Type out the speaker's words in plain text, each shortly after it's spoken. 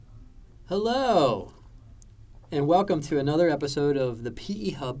Hello, and welcome to another episode of the PE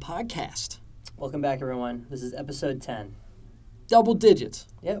Hub podcast. Welcome back, everyone. This is episode 10. Double digits.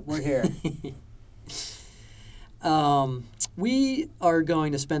 Yep, we're here. We are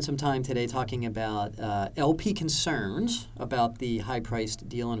going to spend some time today talking about LP concerns about the high-priced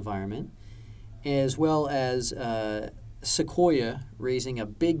deal environment, as well as Sequoia raising a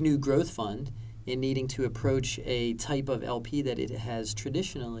big new growth fund and needing to approach a type of LP that it has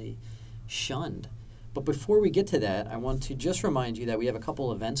traditionally shunned. But before we get to that, I want to just remind you that we have a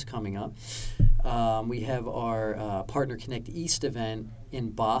couple events coming up. We have our Partner Connect East event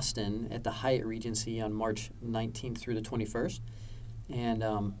in Boston at the Hyatt Regency on March 19th through the 21st. And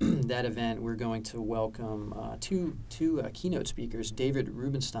that event, we're going to welcome two keynote speakers, David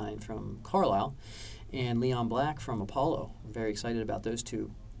Rubenstein from Carlyle and Leon Black from Apollo. I'm very excited about those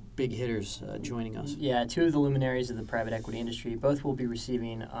two big hitters joining us. Yeah, two of the luminaries of the private equity industry. Both will be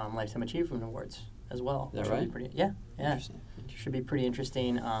receiving Lifetime Achievement Awards as well. Is that right? Yeah. Should be pretty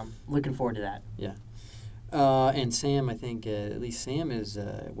interesting. Looking forward to that. Yeah. And Sam, I think, at least Sam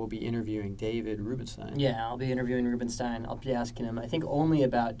will be interviewing David Rubenstein. Yeah, I'll be interviewing Rubenstein. I'll be asking him, I think, only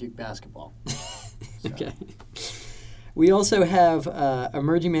about Duke basketball. Okay. We also have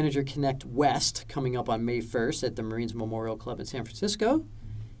Emerging Manager Connect West coming up on May 1st at the Marines Memorial Club in San Francisco,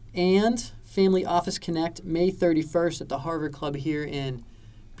 and Family Office Connect May 31st at the Harvard Club here in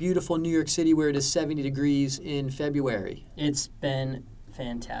beautiful New York City, where it is 70 degrees in February. It's been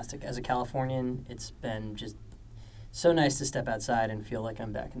fantastic. As a Californian, it's been just so nice to step outside and feel like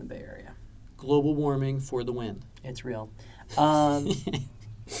I'm back in the Bay Area. Global warming for the win. It's real.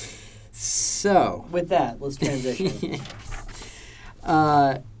 So, with that, let's transition.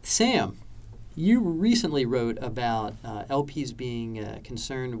 Sam, you recently wrote about LPs being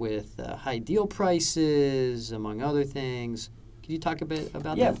concerned with high deal prices, among other things. Could you talk a bit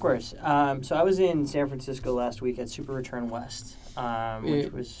about that? Yeah, of course. So I was in San Francisco last week at Super Return West,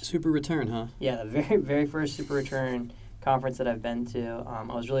 which was Super Return, huh? Yeah, the very, very first Super Return conference that I've been to.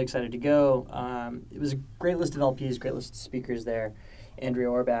 I was really excited to go. It was a great list of LPs, great list of speakers there. Andrea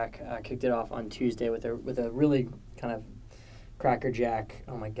Orbach kicked it off on Tuesday with a really kind of crackerjack.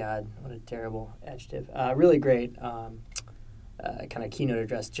 Oh my God, what a terrible adjective! Really great kind of keynote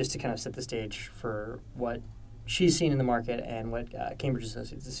address, just to kind of set the stage for what she's seen in the market and what Cambridge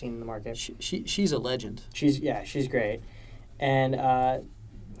Associates has seen in the market. She's a legend. She's great. And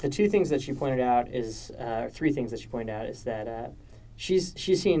the two things that she pointed out is, three things that she pointed out is that she's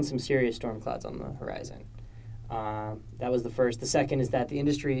seen some serious storm clouds on the horizon. That was the first. The second is that the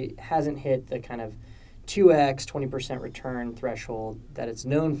industry hasn't hit the kind of 2x, 20% return threshold that it's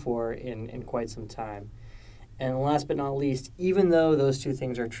known for in quite some time. And last but not least, even though those two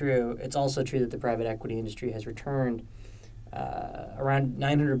things are true, it's also true that the private equity industry has returned around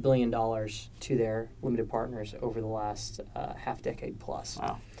 $900 billion to their limited partners over the last half decade plus.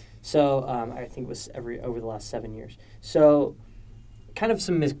 Wow. So I think it was over the last 7 years. So kind of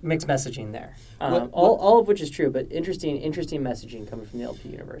some mixed messaging there. All of which is true, but interesting messaging coming from the LP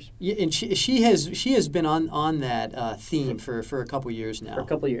universe. Yeah, and she has been on that theme for a couple years now. For a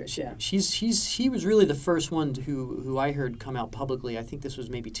couple years, yeah. She was really the first one who I heard come out publicly. I think this was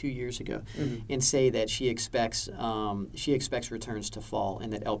maybe 2 years ago, and say that she expects returns to fall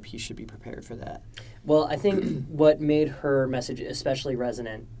and that LP should be prepared for that. Well, I think what made her message especially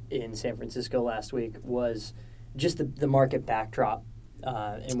resonant in San Francisco last week was just the market backdrop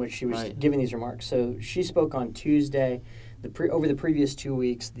in which she was giving these remarks. So she spoke on Tuesday. Over the previous 2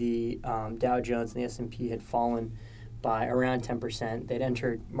 weeks, the Dow Jones and the S&P had fallen by around 10%. They'd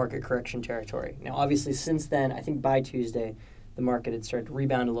entered market correction territory. Now, obviously, since then, I think by Tuesday, the market had started to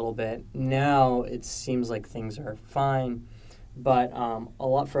rebound a little bit. Now it seems like things are fine. But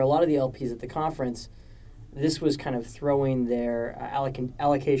for a lot of the LPs at the conference, this was kind of throwing their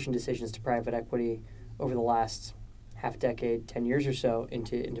allocation decisions to private equity over the last half decade, 10 years or so,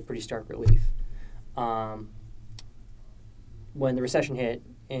 into pretty stark relief. When the recession hit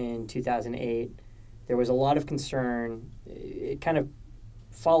in 2008, there was a lot of concern. It kind of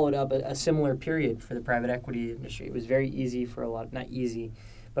followed up a similar period for the private equity industry. It was very easy for not easy,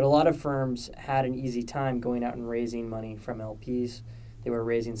 but a lot of firms had an easy time going out and raising money from LPs. They were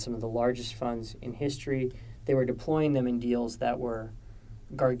raising some of the largest funds in history. They were deploying them in deals that were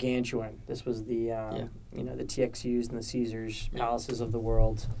gargantuan. This was the the TXUs and the Caesars Palaces of the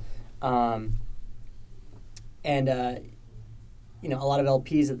world, and a lot of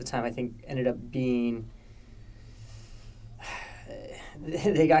LPs at the time I think ended up being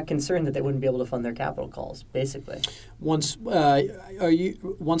they got concerned that they wouldn't be able to fund their capital calls, basically. Once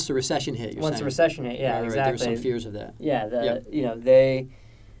the recession hit, Once the recession hit, yeah, right, exactly. There were some fears of that. Yeah, they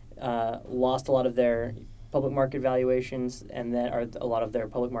lost a lot of their public market valuations, and then or a lot of their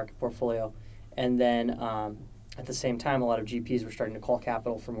public market portfolio, and then at the same time, a lot of GPs were starting to call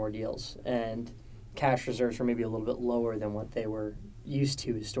capital for more deals, and cash reserves were maybe a little bit lower than what they were used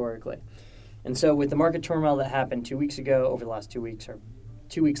to historically. And so with the market turmoil that happened 2 weeks ago, over the last 2 weeks, or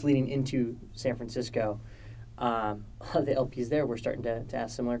 2 weeks leading into San Francisco, a lot of the LPs there were starting to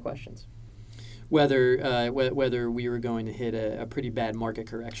ask similar questions. Whether we were going to hit a pretty bad market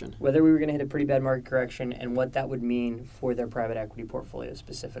correction. Whether we were going to hit a pretty bad market correction and what that would mean for their private equity portfolio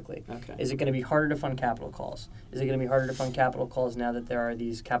specifically. Okay. Is it going to be harder to fund capital calls? Is it going to be harder to fund capital calls now that there are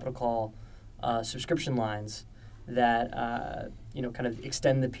these capital call subscription lines that kind of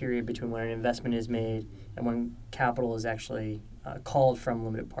extend the period between when an investment is made and when capital is actually called from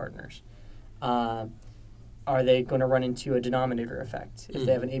limited partners? Are they going to run into a denominator effect? If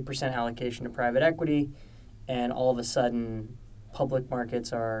they have an 8% allocation to private equity and all of a sudden public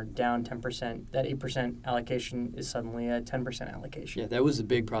markets are down 10%, that 8% allocation is suddenly a 10% allocation. Yeah, that was a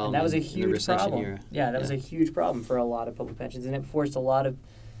big problem. And that was a in the huge recession problem. era. Yeah, that was a huge problem for a lot of public pensions, and it forced a lot of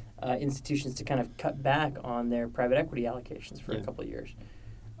institutions to kind of cut back on their private equity allocations for a couple of years.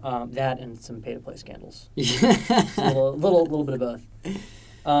 That and some pay-to-play scandals. a little bit of both.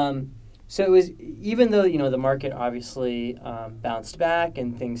 So it was, even though the market obviously bounced back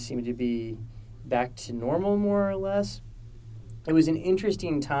and things seemed to be back to normal more or less, it was an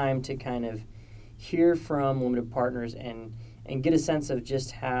interesting time to kind of hear from limited partners and get a sense of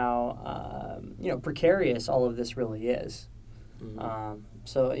just how precarious all of this really is. Mm-hmm.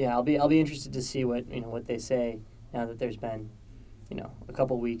 So yeah, I'll be interested to see what they say now that there's been a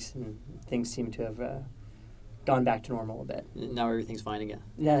couple of weeks and things seem to have gone back to normal a bit. Now everything's fine again.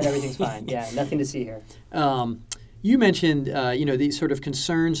 Yeah, everything's fine. Yeah, nothing to see here. You mentioned these sort of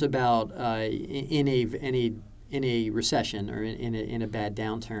concerns about in a recession or in a bad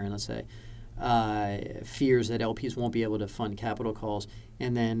downturn, let's say, fears that LPs won't be able to fund capital calls,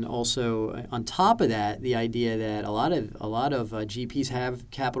 and then also on top of that, the idea that a lot of GPs have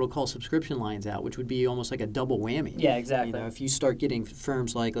capital call subscription lines out, which would be almost like a double whammy. Yeah, exactly. If you start getting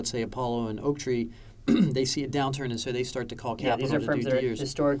firms like, let's say, Apollo and Oaktree, they see a downturn, and so they start to call capital these are to firms do that deals.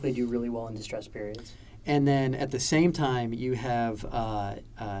 historically do really well in distressed periods. And then at the same time, you have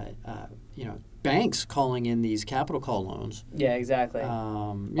banks calling in these capital call loans. Yeah, exactly.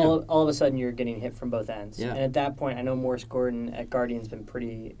 All of a sudden, you're getting hit from both ends. Yeah. And at that point, I know Morris Gordon at Guardian's been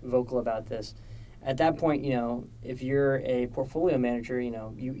pretty vocal about this. At that point, if you're a portfolio manager,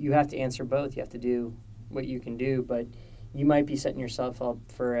 you have to answer both. You have to do what you can do, but you might be setting yourself up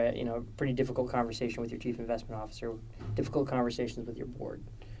for a pretty difficult conversation with your chief investment officer, difficult conversations with your board,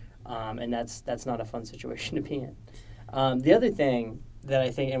 and that's not a fun situation to be in. The other thing that I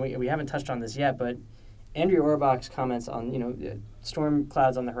think, and we haven't touched on this yet, but Andrea Orbach's comments on storm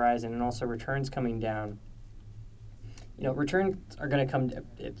clouds on the horizon and also returns coming down. Returns are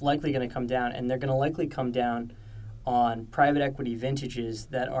likely going to come down, and they're going to likely come down on private equity vintages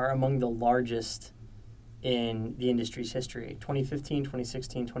that are among the largest in the industry's history. 2015,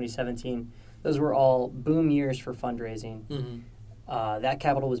 2016, 2017, those were all boom years for fundraising. Mm-hmm. That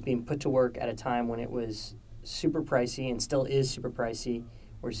capital was being put to work at a time when it was super pricey and still is super pricey.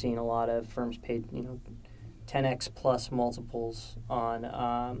 We're seeing a lot of firms paid 10x plus multiples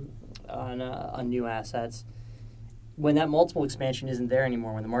on new assets. When that multiple expansion isn't there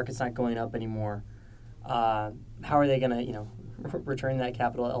anymore, when the market's not going up anymore, how are they going to return that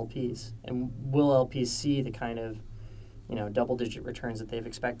capital to LPs? And will LPs see the kind of double-digit returns that they've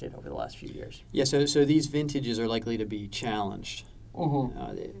expected over the last few years? Yeah, so these vintages are likely to be challenged.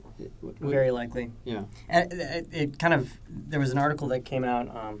 Mm-hmm. Very likely. Yeah. And there was an article that came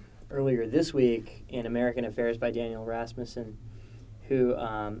out earlier this week in American Affairs by Daniel Rasmussen, who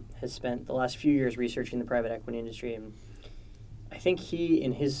has spent the last few years researching the private equity industry. And I think he,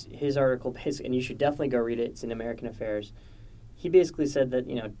 in his article, and you should definitely go read it, it's in American Affairs, he basically said that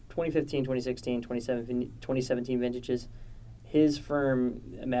 2015, 2016, 2017 vintages, his firm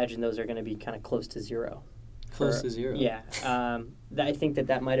imagined those are going to be kind of close to zero. Close to zero. Yeah. I think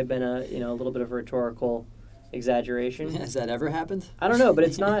that might have been a little bit of a rhetorical exaggeration. Has that ever happened? I don't know, but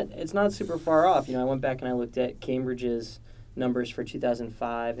it's not super far off. I went back and I looked at Cambridge's numbers for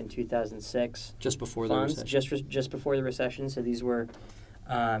 2005 and 2006. Just before the recession. Just before the recession. So these were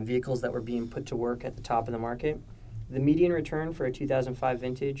vehicles that were being put to work at the top of the market. The median return for a 2005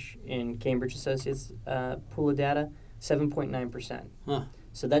 vintage in Cambridge Associates pool of data, 7.9%. Huh.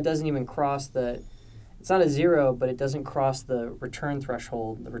 So that doesn't even cross it's not a zero, but it doesn't cross the return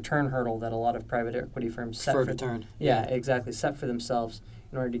threshold, the return hurdle that a lot of private equity firms set for return. Yeah, exactly. Set for themselves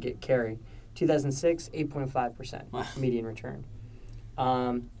in order to get carry. 2006, 8.5% median return.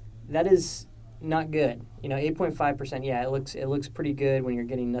 that is not good. 8.5%. Yeah, it looks pretty good when you're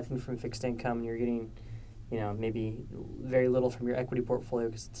getting nothing from fixed income and you're getting, maybe very little from your equity portfolio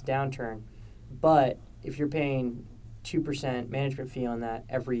because it's a downturn. But if you're paying 2% management fee on that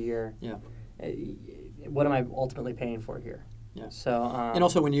every year, what am I ultimately paying for here? Yeah. So and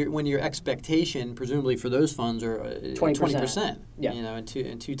also when your expectation presumably for those funds are 20%. Yeah. And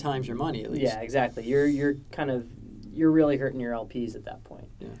two times your money at least. Yeah, exactly. You're really hurting your LPs at that point.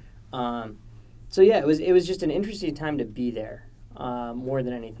 Yeah. So yeah, it was just an interesting time to be there, more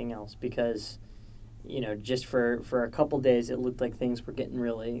than anything else, because just for a couple days it looked like things were getting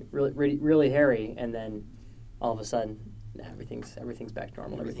really, really, really, really hairy, and then all of a sudden everything's back to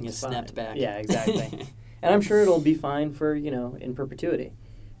normal. Everything is fine. snapped back. Yeah, exactly. And I'm sure it'll be fine for in perpetuity.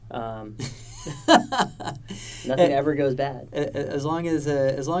 Nothing ever goes bad. As long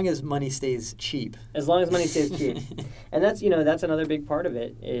as money stays cheap. As long as money stays cheap. And that's another big part of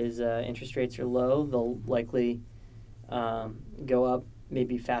it is interest rates are low. They'll likely go up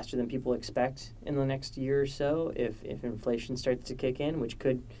maybe faster than people expect in the next year or so if inflation starts to kick in, which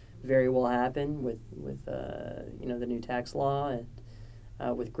could very well happen with the new tax law and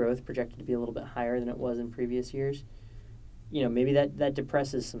with growth projected to be a little bit higher than it was in previous years. Maybe that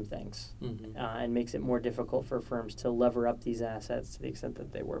depresses some things and makes it more difficult for firms to lever up these assets to the extent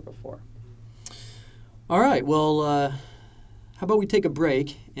that they were before. All right. Well, how about we take a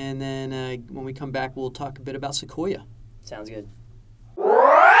break, and then when we come back, we'll talk a bit about Sequoia. Sounds good.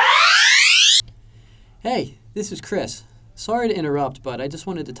 Hey, this is Chris. Sorry to interrupt, but I just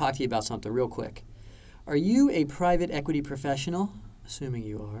wanted to talk to you about something real quick. Are you a private equity professional? Assuming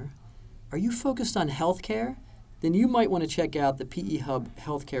you are. Are you focused on healthcare? Then you might want to check out the PE Hub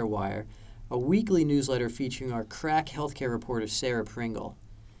Healthcare Wire, a weekly newsletter featuring our crack healthcare reporter, Sarah Pringle.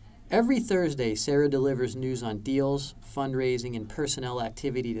 Every Thursday, Sarah delivers news on deals, fundraising, and personnel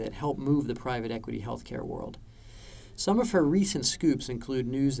activity that help move the private equity healthcare world. Some of her recent scoops include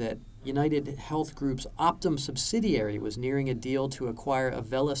news that United Health Group's Optum subsidiary was nearing a deal to acquire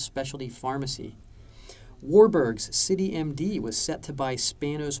Avella Specialty Pharmacy. Warburg's CityMD was set to buy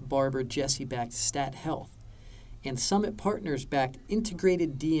Spanos Barber Jesse-backed Stat Health. And Summit Partners-backed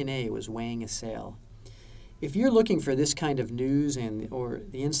Integrated DNA was weighing a sale. If you're looking for this kind of news or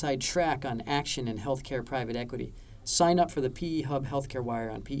the inside track on action in healthcare private equity, sign up for the PE Hub Healthcare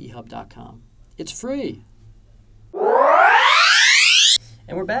Wire on pehub.com. It's free.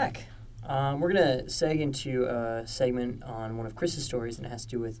 And we're back. We're going to seg into a segment on one of Chris's stories, and it has to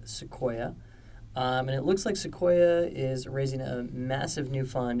do with Sequoia. And it looks like Sequoia is raising a massive new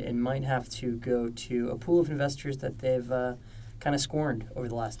fund and might have to go to a pool of investors that they've kind of scorned over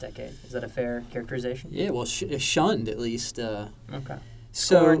the last decade. Is that a fair characterization? Yeah, well, shunned at least. Okay.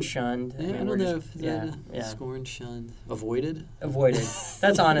 Scorned, shunned. Yeah, I don't know if that scorned, shunned, avoided. Avoided.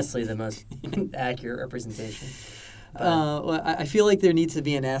 That's honestly the most accurate representation. Well, I feel like there needs to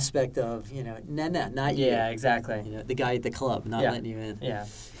be an aspect of, not you. Yeah, exactly. The guy at the club, not letting you in. Yeah.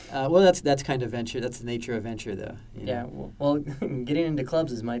 Well, that's kind of venture. That's the nature of venture, though. Yeah. Well, getting into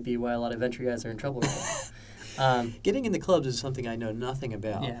clubs might be why a lot of venture guys are in trouble with it. Getting into clubs is something I know nothing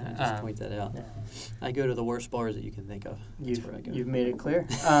about. Yeah, I just point that out. Yeah. I go to the worst bars that you can think of. That's where I go. You've made it clear.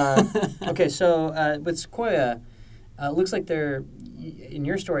 Okay, so with Sequoia, looks like in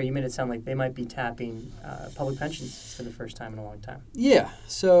your story, you made it sound like they might be tapping public pensions for the first time in a long time. Yeah.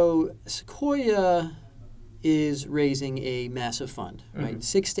 So Sequoia is raising a massive fund, right?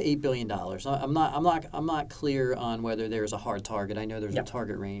 $6 to $8 billion. I'm not clear on whether there's a hard target. I know there's a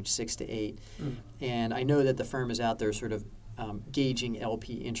target range, 6 to 8, and I know that the firm is out there sort of gauging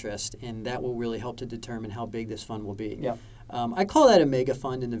LP interest, and that will really help to determine how big this fund will be. Yeah. I call that a mega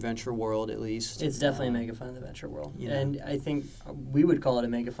fund in the venture world, at least. It's definitely a mega fund in the venture world, and I think we would call it a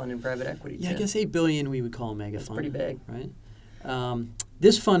mega fund in private equity. Yeah, too. I guess $8 billion we would call a mega fund. Pretty big, right?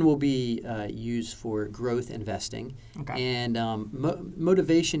 This fund will be used for growth investing, and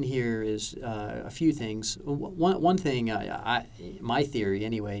motivation here is a few things. One thing, my theory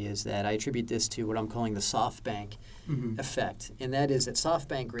anyway, is that I attribute this to what I'm calling the SoftBank effect, and that is that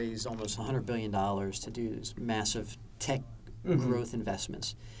SoftBank raised almost $100 billion to do this massive tech growth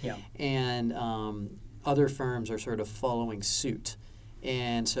investments, and other firms are sort of following suit.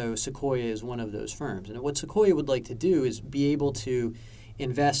 And so Sequoia is one of those firms. And what Sequoia would like to do is be able to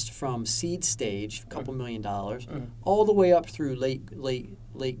invest from seed stage, a couple $1 million, all the way up through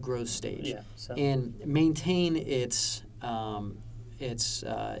late growth stage, and maintain its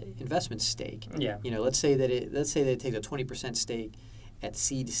investment stake. Yeah. Let's say that it takes a 20% stake, at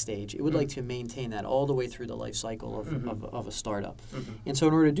seed stage. It would like to maintain that all the way through the life cycle of a startup. And so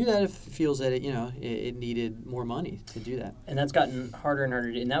in order to do that, it feels that it needed more money to do that. And that's gotten harder and harder.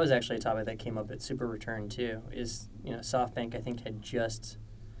 And that was actually a topic that came up at Super Return too, is SoftBank, I think, had just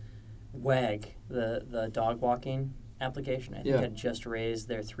WAG, the dog walking application, I think had just raised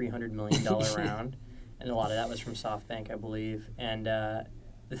their $300 million round. And a lot of that was from SoftBank, I believe. And a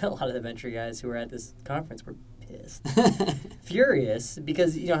lot of the venture guys who were at this conference were pissed, furious,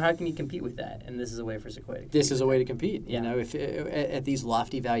 because how can you compete with that? And this is a way for Sequoia to compete. This is a way to compete. If at these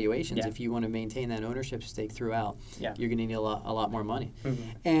lofty valuations, if you want to maintain that ownership stake throughout, you're going to need a lot more money.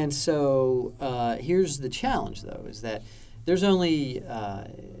 And so here's the challenge, though, is that there's only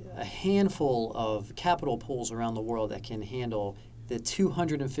a handful of capital pools around the world that can handle the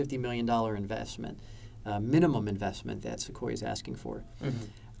 $250 million investment, minimum investment that Sequoia is asking for.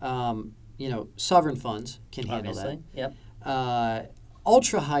 Sovereign funds can handle that.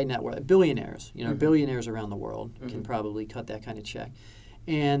 Ultra high net worth billionaires, billionaires around the world can probably cut that kind of check.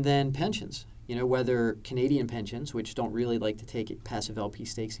 And then pensions, whether Canadian pensions, which don't really like to take passive LP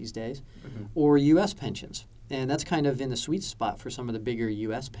stakes these days, or U.S. pensions. And that's kind of in the sweet spot for some of the bigger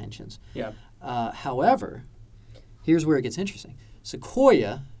U.S. pensions. However, here's where it gets interesting.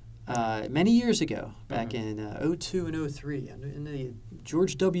 Sequoia, many years ago, back in 2002 and 2003, in the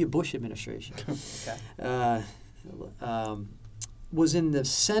George W. Bush administration, was in the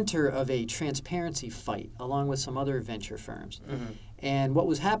center of a transparency fight along with some other venture firms. And what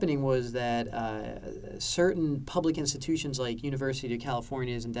was happening was that certain public institutions like University of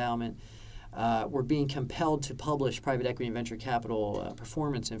California's endowment were being compelled to publish private equity and venture capital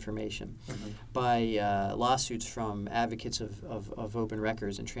performance information by lawsuits from advocates of open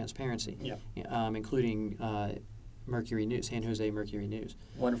records and transparency, including Mercury News, San Jose Mercury News.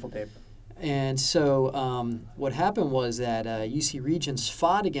 Wonderful paper. And so what happened was that UC Regents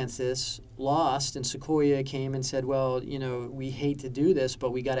fought against this, lost, and Sequoia came and said, well, we hate to do this,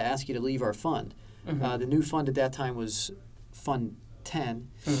 but we got to ask you to leave our fund. The new fund at that time was Fund 10,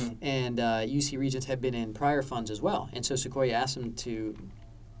 and UC Regents had been in prior funds as well. And so Sequoia asked them to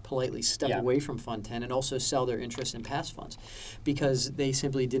politely step away from Fund 10 and also sell their interest in past funds because they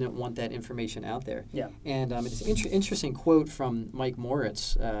simply didn't want that information out there. And it's an interesting quote from Mike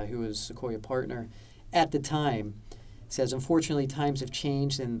Moritz, who was Sequoia partner at the time. Says, unfortunately, times have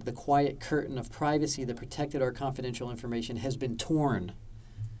changed and the quiet curtain of privacy that protected our confidential information has been torn.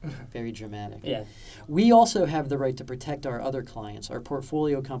 Very dramatic. We also have the right to protect our other clients, our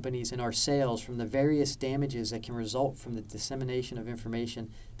portfolio companies, and our sales from the various damages that can result from the dissemination of information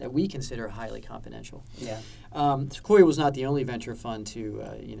that we consider highly confidential. Sequoia was not the only venture fund to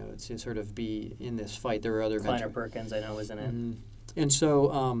sort of be in this fight. There were other Kleiner Perkins, I know, was in it. And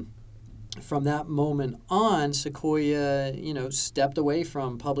so from that moment on, Sequoia, stepped away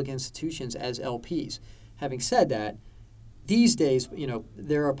from public institutions as LPs. Having said that, these days,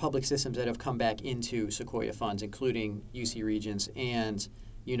 there are public systems that have come back into Sequoia funds, including UC Regents and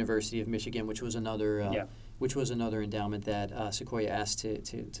University of Michigan, which was another endowment that Sequoia asked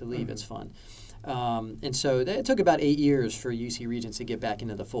to leave its fund. And so it took about 8 years for UC Regents to get back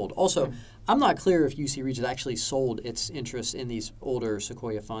into the fold. Also, I'm not clear if UC Regents actually sold its interest in these older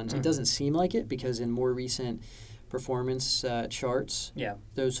Sequoia funds. It doesn't seem like it because in more recent performance charts,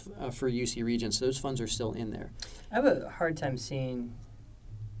 those for UC Regents, those funds are still in there. I have a hard time seeing.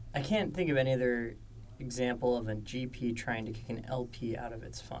 I can't think of any other example of a GP trying to kick an LP out of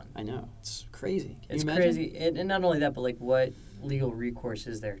its fund. I know, it's crazy. Can it's you imagine? Crazy, and not only that, but what legal recourse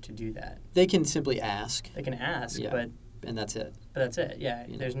is there to do that? They can simply ask. They can ask, and that's it. But that's it.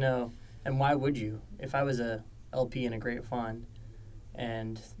 There's no. And why would you? If I was a LP in a great fund,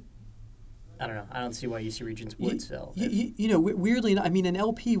 and I don't know. I don't see why UC Regents would sell. Weirdly, an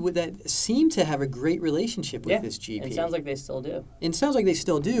LP that seemed to have a great relationship with this GP. It sounds like they still do.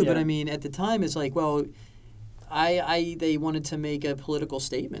 But at the time, it's like, well, they wanted to make a political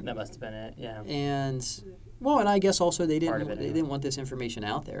statement. That must have been it. Yeah. And I guess also they didn't want this information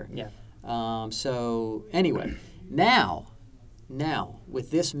out there. So anyway, now with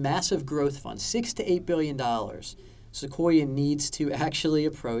this massive growth fund, $6 to $8 billion. Sequoia needs to actually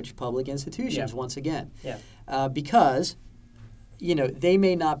approach public institutions once again, because they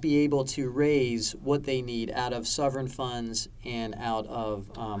may not be able to raise what they need out of sovereign funds and out of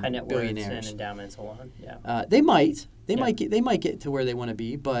high net billionaires and endowments alone. They might get to where they want to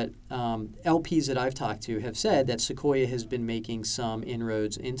be, but LPs that I've talked to have said that Sequoia has been making some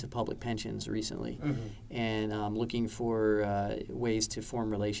inroads into public pensions recently, and looking for ways to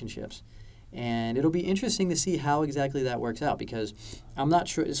form relationships. And it'll be interesting to see how exactly that works out because I'm not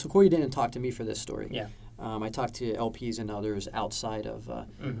sure. Sequoia didn't talk to me for this story. I talked to LPs and others outside of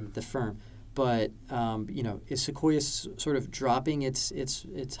the firm. But is Sequoia sort of dropping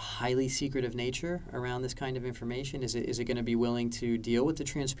its highly secretive nature around this kind of information? Is it going to be willing to deal with the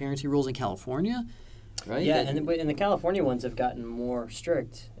transparency rules in California? Right. Yeah, and the California ones have gotten more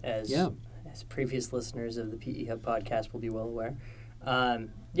strict, as previous listeners of the PE Hub podcast will be well aware.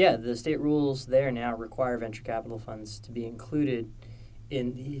 The state rules there now require venture capital funds to be included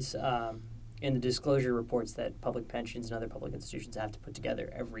in these in the disclosure reports that public pensions and other public institutions have to put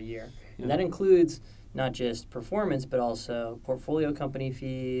together every year. And that includes not just performance, but also portfolio company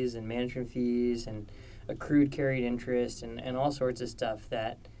fees and management fees and accrued carried interest and all sorts of stuff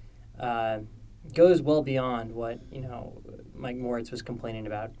that goes well beyond what Mike Moritz was complaining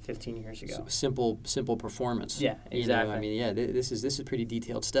about 15 years ago. Simple performance. Yeah, exactly. This is pretty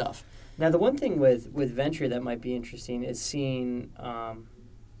detailed stuff. Now, the one thing with venture that might be interesting is seeing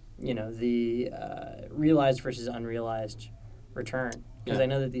the realized versus unrealized return, because I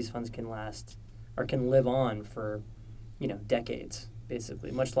know that these funds can last or can live on for decades,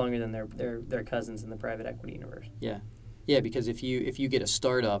 basically, much longer than their cousins in the private equity universe. Yeah, because if you get a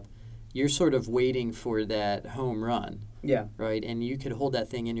startup, you're sort of waiting for that home run. Yeah. Right, and you could hold that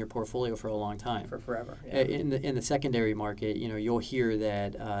thing in your portfolio for a long time. For forever. Yeah. In the secondary market, you'll hear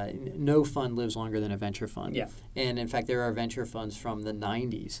that no fund lives longer than a venture fund. Yeah. And in fact, there are venture funds from the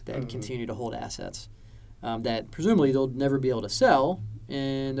 90s that continue to hold assets that presumably they'll never be able to sell,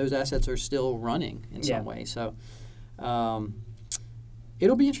 and those assets are still running in some way. So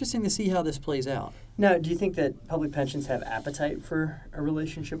it'll be interesting to see how this plays out. Now, do you think that public pensions have appetite for a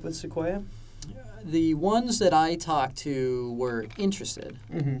relationship with Sequoia? The ones that I talked to were interested,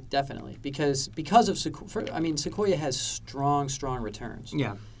 definitely, because of Sequoia has strong returns.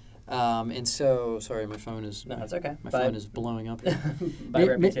 Yeah. And so, sorry, my phone is that's okay. My phone is blowing up. By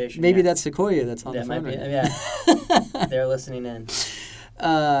reputation, maybe that's Sequoia that's on the phone. Yeah, they're listening in.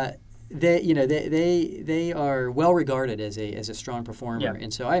 They are well regarded as a strong performer,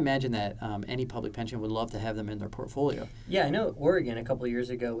 and so I imagine that any public pension would love to have them in their portfolio. Yeah, I know Oregon a couple of years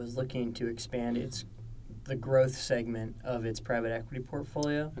ago was looking to expand the growth segment of its private equity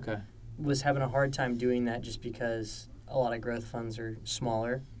portfolio. Okay, was having a hard time doing that just because a lot of growth funds are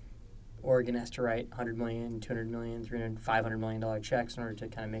smaller. Oregon has to write $100 million, $200 million, $300, $500 million checks in order to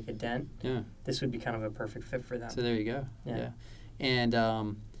kind of make a dent. Yeah, this would be kind of a perfect fit for them. So there you go. Yeah. And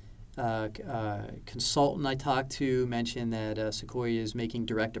consultant I talked to mentioned that Sequoia is making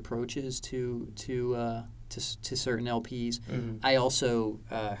direct approaches to certain LPs. I also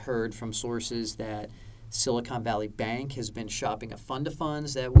heard from sources that Silicon Valley Bank has been shopping a fund of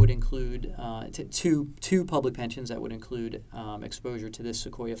funds that would include two public pensions that would include exposure to this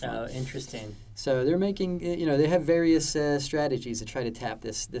Sequoia fund. Oh, interesting. So they're making, they have various strategies to try to tap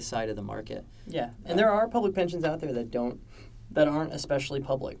this side of the market. Yeah, and there are public pensions out there that aren't especially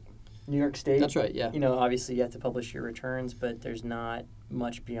public. New York State. That's right, yeah. Obviously you have to publish your returns, but there's not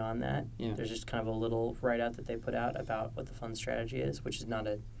much beyond that. Yeah. There's just kind of a little write-out that they put out about what the fund strategy is, which is not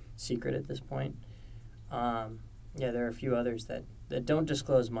a secret at this point. There are a few others that don't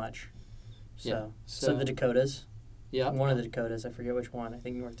disclose much. So the Dakotas. Yeah. One of the Dakotas, I forget which one. I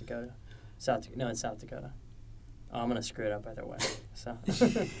think North Dakota. It's South Dakota. I'm going to screw it up either way. So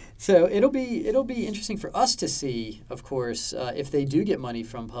so it'll be interesting for us to see, of course, if they do get money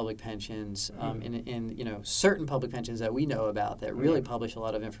from public pensions, in certain public pensions that we know about that really publish a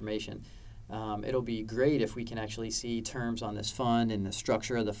lot of information. It'll be great if we can actually see terms on this fund and the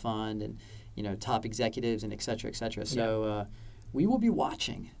structure of the fund and top executives and et cetera, et cetera. So we will be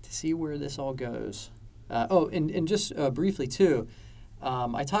watching to see where this all goes. And just briefly too,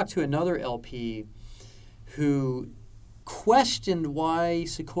 I talked to another LP who questioned why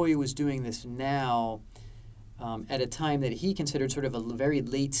Sequoia was doing this now at a time that he considered sort of a very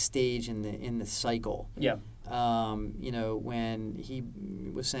late stage in the cycle. Yeah. When he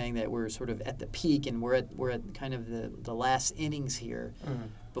was saying that we're sort of at the peak and we're at kind of the last innings here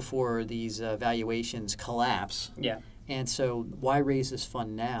before these valuations collapse. Yeah. And so why raise this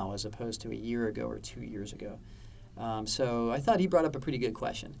fund now as opposed to a year ago or 2 years ago? So I thought he brought up a pretty good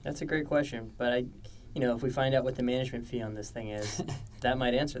question. That's a great question, but if we find out what the management fee on this thing is, that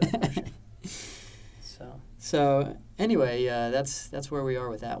might answer that question. So anyway, that's where we are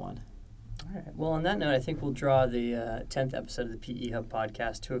with that one. All right. Well, on that note, I think we'll draw the 10th episode of the PE Hub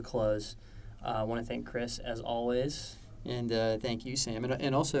podcast to a close. I want to thank Chris, as always. And thank you, Sam.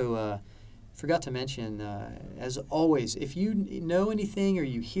 And also, forgot to mention, as always, if you know anything or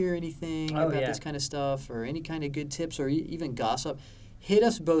you hear anything about this kind of stuff or any kind of good tips or even gossip, hit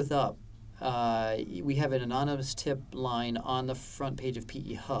us both up. we have an anonymous tip line on the front page of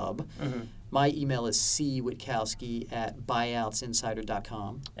PE Hub. Mm-hmm. My email is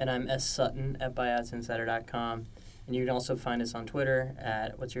cwitkowski@buyoutsinsider.com. And I'm sutton@buyoutsinsider.com. And you can also find us on Twitter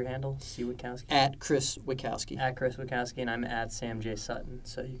at, what's your handle? C. Witkowsky? At Chris Witkowsky. At Chris Witkowsky, and I'm at Sam J. Sutton.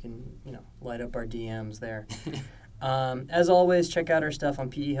 So you can, light up our DMs there. As always, check out our stuff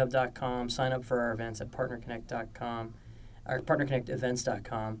on pehub.com. Sign up for our events at partnerconnect.com, or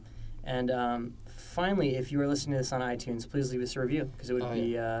partnerconnectevents.com. And finally, if you are listening to this on iTunes, please leave us a review because it would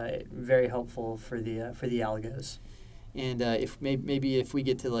be very helpful for the algos. And if we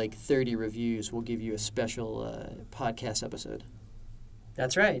get to like 30 reviews, we'll give you a special podcast episode.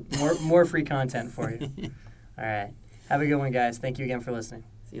 That's right. More free content for you. All right. Have a good one, guys. Thank you again for listening.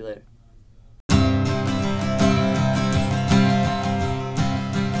 See you later.